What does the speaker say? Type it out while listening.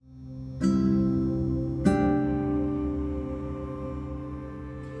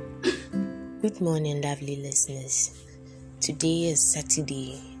Good morning, lovely listeners. Today is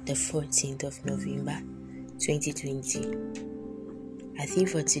Saturday, the 14th of November, 2020. Our theme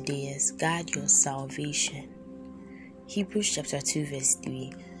for today is Guard Your Salvation. Hebrews chapter 2 verse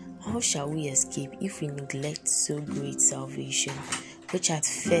 3. How shall we escape if we neglect so great salvation, which at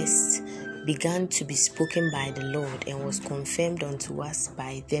first began to be spoken by the Lord and was confirmed unto us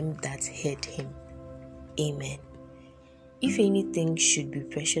by them that heard him? Amen. If anything should be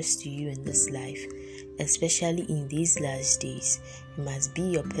precious to you in this life, especially in these last days, it must be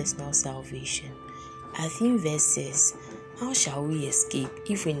your personal salvation. Our theme verse says, how shall we escape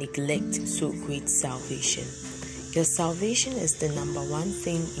if we neglect so great salvation? Your salvation is the number one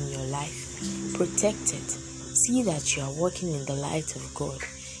thing in your life. Protect it. See that you are walking in the light of God,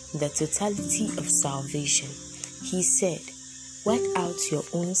 in the totality of salvation. He said, work out your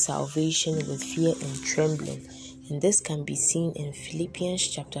own salvation with fear and trembling. And this can be seen in Philippians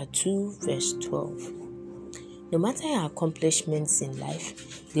chapter 2 verse 12. No matter your accomplishments in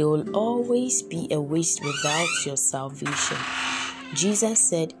life, they will always be a waste without your salvation. Jesus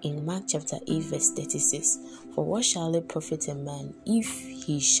said in Mark chapter 8 verse 36, for what shall it profit a man if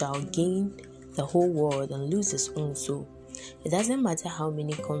he shall gain the whole world and lose his own soul? It doesn't matter how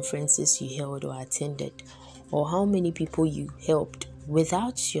many conferences you held or attended, or how many people you helped.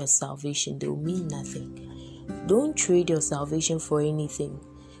 Without your salvation, they will mean nothing. Don't trade your salvation for anything.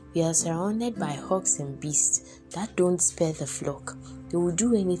 We are surrounded by hawks and beasts that don't spare the flock. They will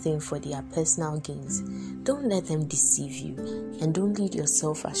do anything for their personal gains. Don't let them deceive you, and don't lead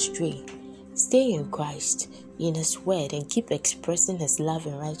yourself astray. Stay in Christ, in His Word, and keep expressing His love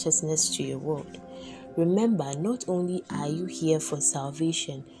and righteousness to your world. Remember, not only are you here for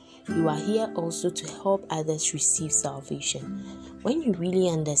salvation, you are here also to help others receive salvation. When you really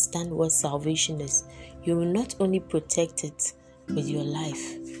understand what salvation is, you will not only protect it with your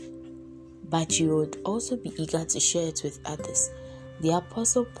life, but you would also be eager to share it with others. The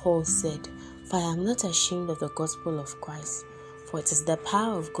Apostle Paul said, for I am not ashamed of the gospel of Christ, for it is the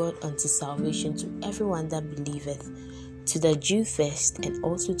power of God unto salvation to everyone that believeth, to the Jew first and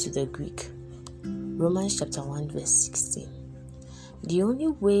also to the Greek. Romans chapter 1 verse 16. The only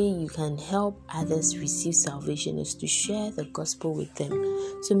way you can help others receive salvation is to share the gospel with them.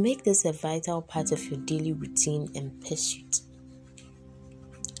 So make this a vital part of your daily routine and pursuit.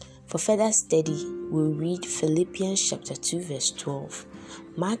 For further study, we'll read Philippians chapter 2 verse 12,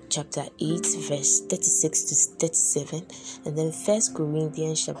 Mark chapter 8 verse 36 to 37, and then 1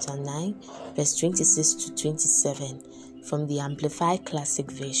 Corinthians chapter 9 verse 26 to 27 from the Amplified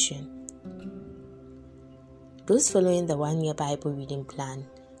Classic Version. Those following the one-year Bible reading plan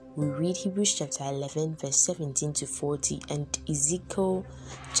will read Hebrews chapter 11 verse 17 to 40 and Ezekiel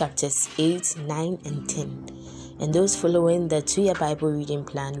chapters 8, 9 and 10. And those following the 2-year Bible reading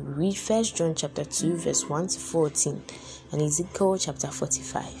plan will read 1 John chapter 2 verse 1 to 14 and Ezekiel chapter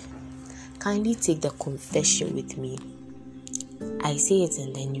 45. Kindly take the confession with me. I say it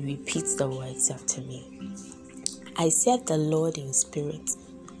and then you repeat the words after me. I serve the Lord in spirit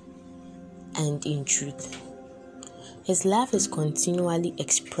and in truth. His love is continually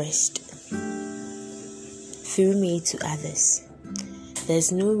expressed through me to others. There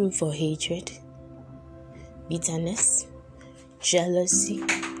is no room for hatred, bitterness, jealousy,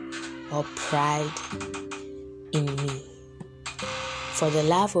 or pride in me. For the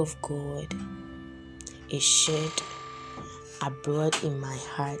love of God is shed abroad in my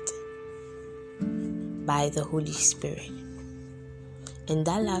heart by the Holy Spirit. And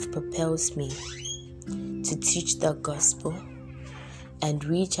that love propels me to teach the gospel and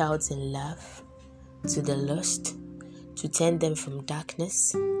reach out in love to the lost, to turn them from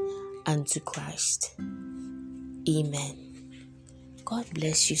darkness unto Christ. Amen. God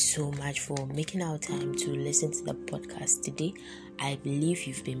bless you so much for making our time to listen to the podcast today. I believe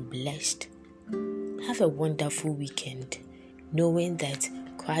you've been blessed. Have a wonderful weekend, knowing that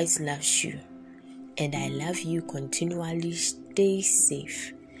Christ loves you and I love you continually. Stay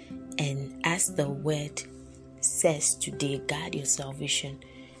safe. And as the word says today, guard your salvation.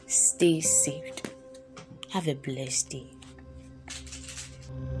 Stay saved. Have a blessed day.